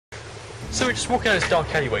So we're just walking down this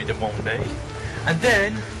dark alleyway the one day, and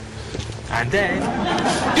then,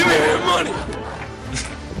 give me your money!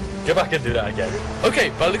 Go back and do that again. Okay,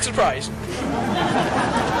 public surprise.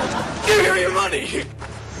 Give me your money!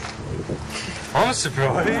 I'm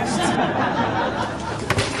surprised.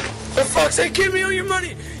 For fuck's sake, give me all your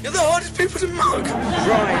money! You're the hardest people to mug!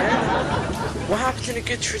 Ryan, what happened in a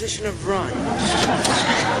good tradition of run?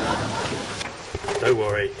 Don't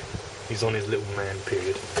worry, he's on his little man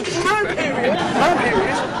period. Man period! Man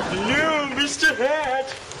period! No, Mr. Hat!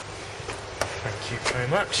 Thank you very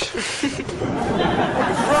much.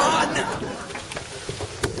 Run!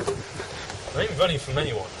 I ain't running from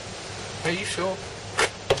anyone. Are you sure?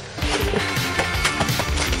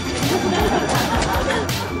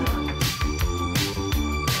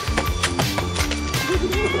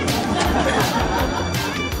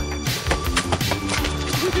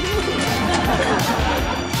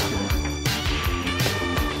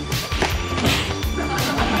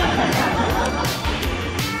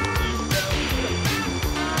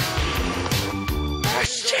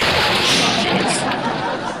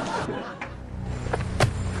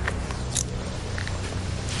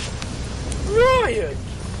 Ryan!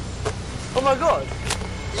 Oh my god!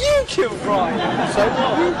 You killed Ryan! So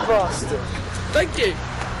what? You bastard! Thank you!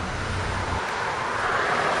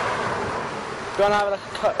 Do you want to have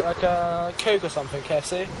like a Coke or something,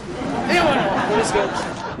 KFC? Yeah, why not? What is good?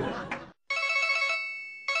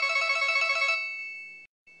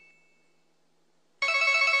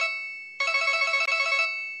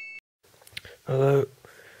 Hello?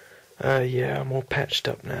 Yeah, I'm all patched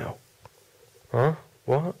up now. Huh?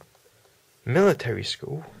 What? Military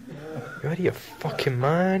school? You out of your fucking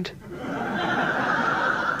mind?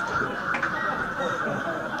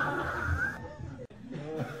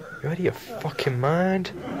 You out of your fucking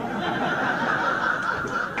mind?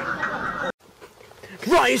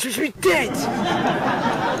 Ryan, you're supposed to be dead!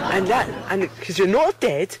 And because you're not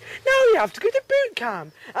dead, now you have to go to boot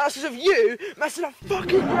camp! And that's because of you messing up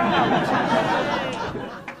fucking ground!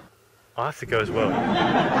 I have to go as well.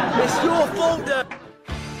 It's your fault, though!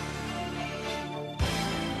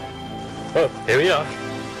 Oh, here we are.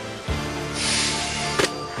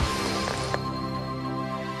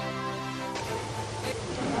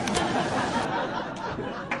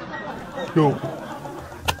 Yo,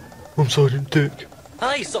 I'm Sergeant Dick.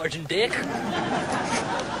 Hi, Sergeant Dick.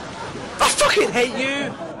 I fucking hate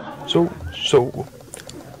you! So,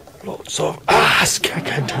 lots of ass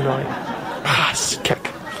kicking tonight. Ass kick.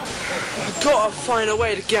 I've gotta find a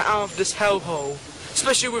way to get out of this hellhole.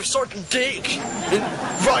 Especially with Sergeant Dick and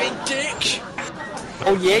Ryan Dick.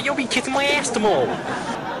 Oh yeah, you'll be kicking my ass tomorrow.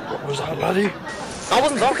 What was that, laddie? I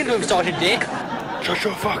wasn't talking to him, Sergeant Dick. Shut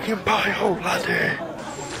your fucking pie hole, laddie.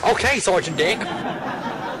 Okay, Sergeant Dick.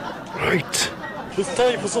 Right. It's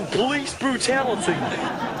time for some police brutality.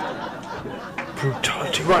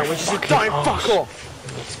 Brutality. Right, when you say die, fuck off!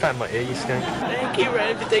 Spat in my ear, you skank. Thank you,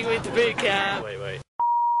 Ryan, for taking me to boot camp. Wait.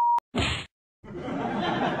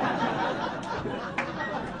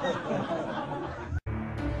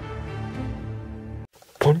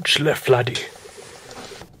 Punch left, laddie.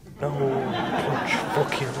 No, punch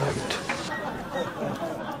fucking right.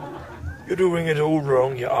 You're doing it all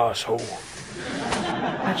wrong, you asshole.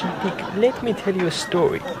 Sergeant Dick, let me tell you a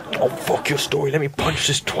story. Oh, fuck your story. Let me punch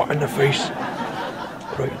this twat in the face.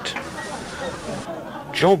 Right.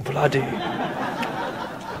 Jump, laddie.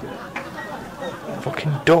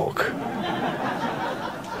 Fucking dog.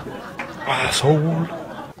 Asshole.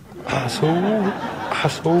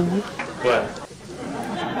 Asshole. Where?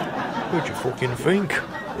 What'd you fucking think?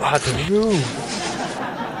 Laddie,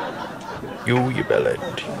 you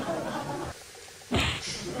bellend.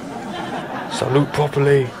 Salute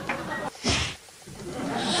properly.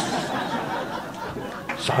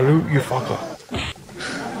 Salute, you fucker.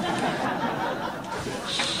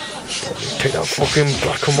 Take that fucking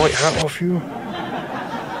black and white hat off you.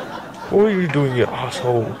 What are you doing, you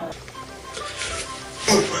asshole?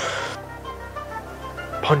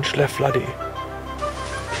 Punch left, laddie.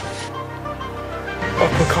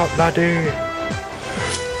 Uppercut, laddie.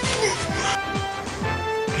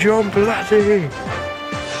 Jump, laddie.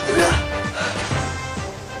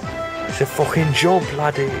 It's a fucking jump,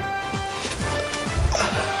 laddie.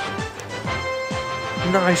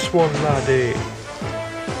 Nice one, laddie.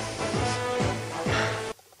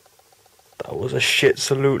 That was a shit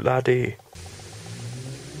salute, laddie.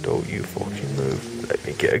 Don't you fucking move. Let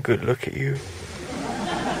me get a good look at you.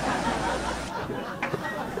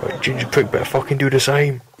 Right, ginger prick, better fucking do the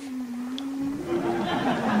same.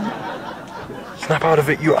 Snap out of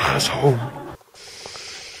it, you asshole.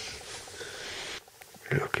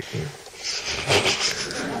 Look at you.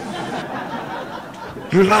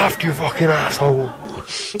 You laughed, you fucking asshole.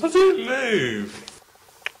 I didn't move.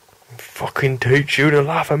 Fucking teach you to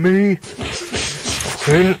laugh at me.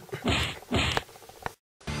 Fucking.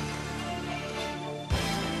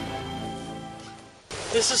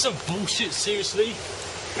 This is some bullshit, seriously.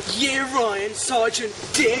 Yeah, Ryan, Sergeant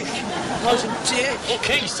Dick. Sergeant Dick.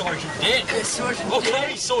 Okay, Sergeant Dick. Sergeant Okay,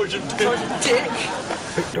 Dick. Sergeant Dick. Sergeant Dick.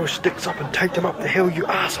 Pick those sticks up and take them up the hill, you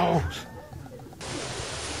assholes.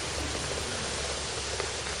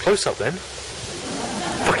 Close up then.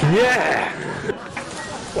 Fucking yeah.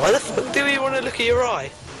 Why the fuck do you want to look at your eye?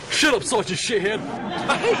 Shut up, Sergeant Shithead.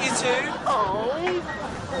 I hate you too. Oh.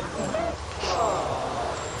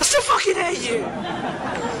 I still fucking hate you.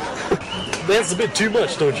 That's a bit too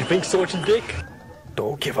much, don't you think, Sergeant Dick?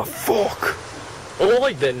 Don't give a fuck. I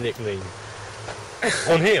like that nickname.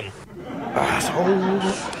 On him.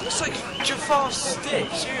 Assholes. It's like Jafar's stick,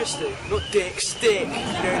 seriously. Not dick, stick. You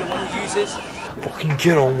know the one he uses? Fucking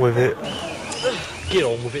get on with it. Get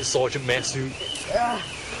on with it, Sergeant Massoud.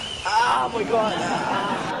 Oh my god.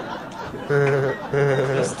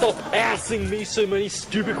 Stop asking me so many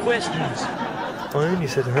stupid questions. I only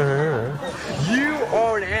said, You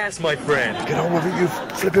are an ass, my friend. Get on with it, you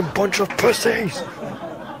flipping bunch of pussies.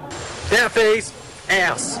 That face,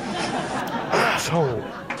 ass. Asshole.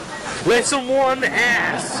 Lesson 1,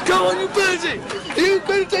 ass. Come on, you pussy! You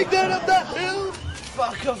gonna take that up that hill?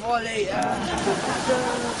 Fuck off, Ollie.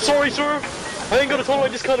 Sorry, sir. I ain't gonna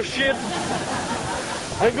tolerate this kind of shit.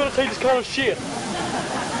 I ain't gonna take this kind of shit.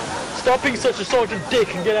 Stop being such a Sergeant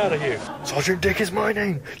Dick and get out of here. Sergeant Dick is my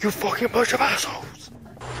name, you fucking bunch of assholes.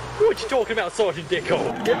 What you talking about, Sergeant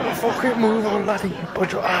Dicko? Get a fucking move on, laddie, you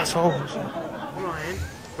bunch of assholes.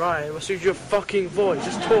 Ryan, what's with your fucking voice?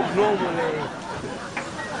 Just talk normally.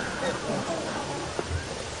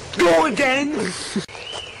 Go again!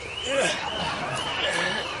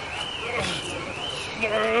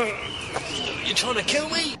 You trying to kill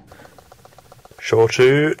me? Short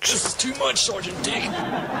it. This is too much, Sergeant Dick.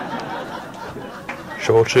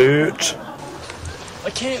 Short it. I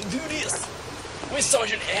can't do this. Where's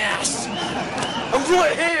Sergeant Ass? I'm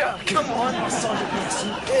right here! Come on! Sergeant Ass.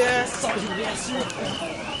 Yeah. Sergeant Ass.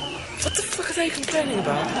 What the fuck are they complaining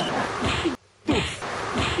about? Boof.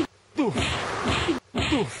 Boof.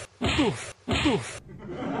 Boof. Boof. Boof.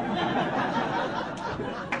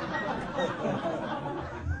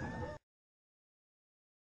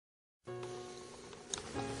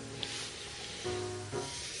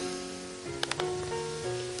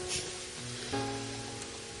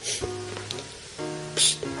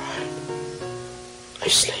 Are you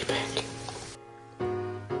sleeping?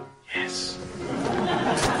 Yes.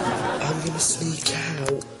 I'm gonna sneak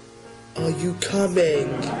out. Are you coming?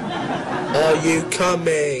 Are you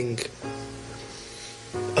coming?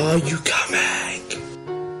 Are you coming?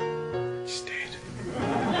 He's dead.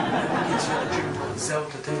 It's your dream on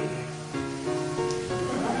Zelda, didn't you?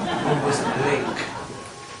 Or was it Link?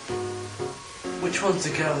 Which one's the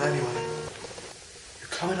girl anyway? You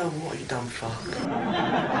can't know what, you dumb fuck.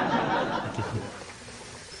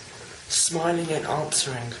 Smiling and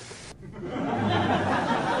answering.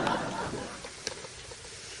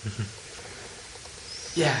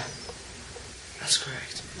 Yeah, that's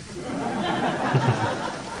correct.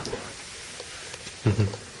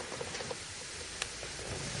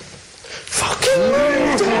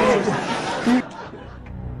 Fucking dog!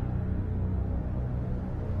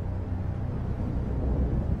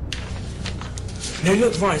 No,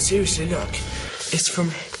 look, Ryan, seriously, look. It's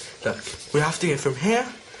from... Look, we have to go from here.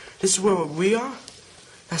 This is where we are.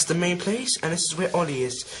 That's the main place, and this is where Ollie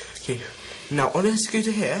is. Okay, now Ollie has to go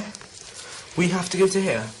to here. We have to go to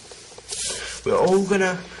here.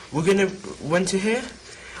 Went to here.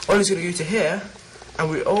 Ollie's gonna go to here, and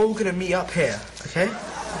we're all gonna meet up here, okay?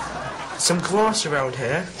 Some grass around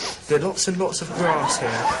here. There are lots and lots of grass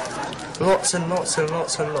here. Lots and lots and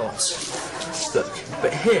lots and lots. Look,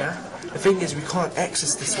 but here, the thing is we can't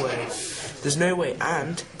access this way. There's no way,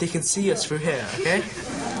 and they can see us through here, okay?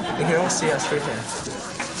 They can all see us through here.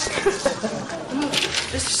 Look,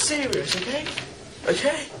 this is serious, okay?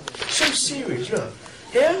 Okay? So serious, look.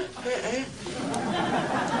 Here? Here?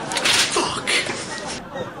 Fuck!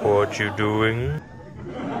 What you doing?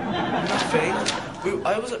 Nothing.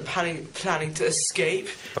 I wasn't planning to escape.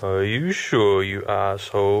 Are you sure, you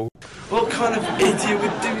asshole? What kind of idiot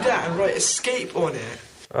would do that and write escape on it?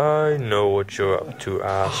 I know what you're up to,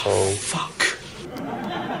 asshole. Fuck.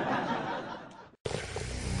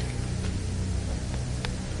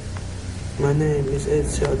 My name is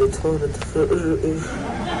Ezra the Toilet.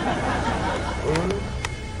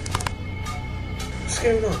 What's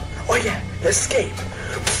going on? Oh yeah, escape!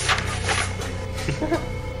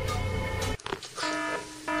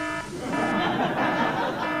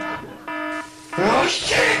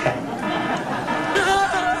 shit!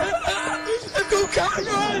 I've got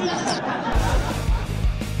cameras!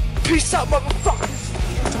 Peace out, motherfuckers!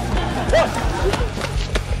 What?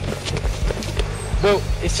 Well,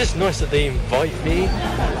 it's just nice that they invite me.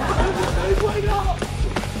 Why not?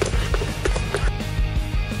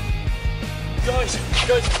 Guys,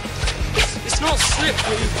 it's not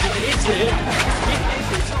slippery, is it?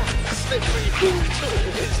 It's not slippery at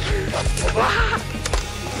all.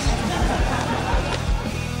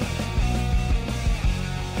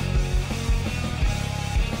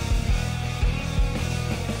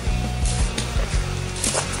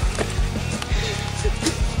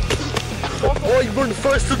 I run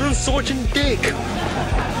faster than Sergeant Dick!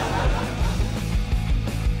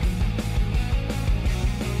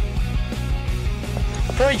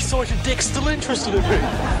 Hey, Sergeant Dick's still interested in me! You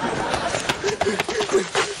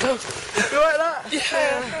like that?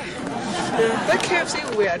 Yeah. That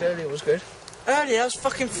KFC we had earlier was good. Earlier? That was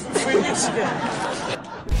fucking 3 minutes ago.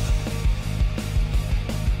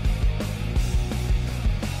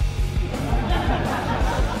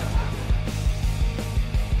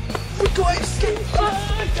 We got escape!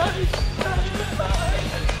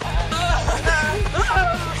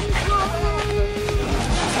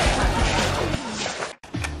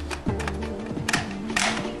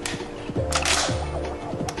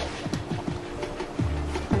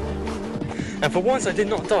 And for once I did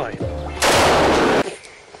not die.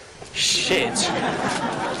 Shit.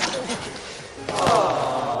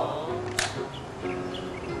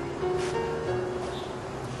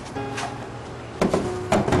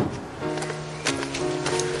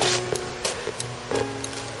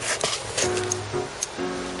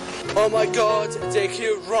 Oh my god, they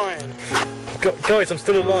killed Ryan. Guys, I'm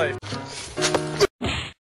still alive.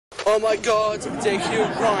 Oh my god, they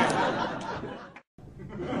killed Ryan.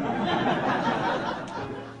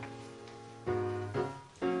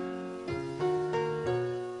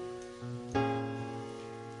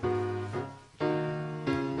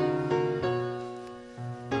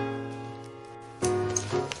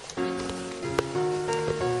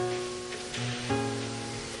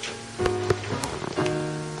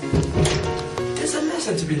 There's a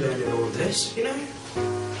lesson to be learned in all of this, you know?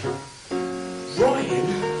 Ryan,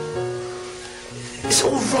 it's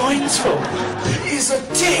all Ryan's fault. He's a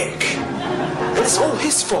dick. And it's all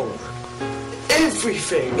his fault.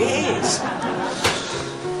 Everything, it is.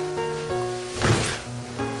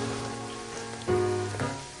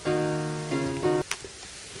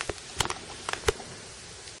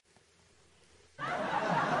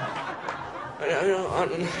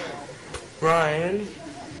 Ryan.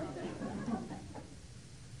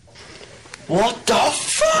 What the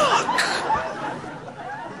fuck?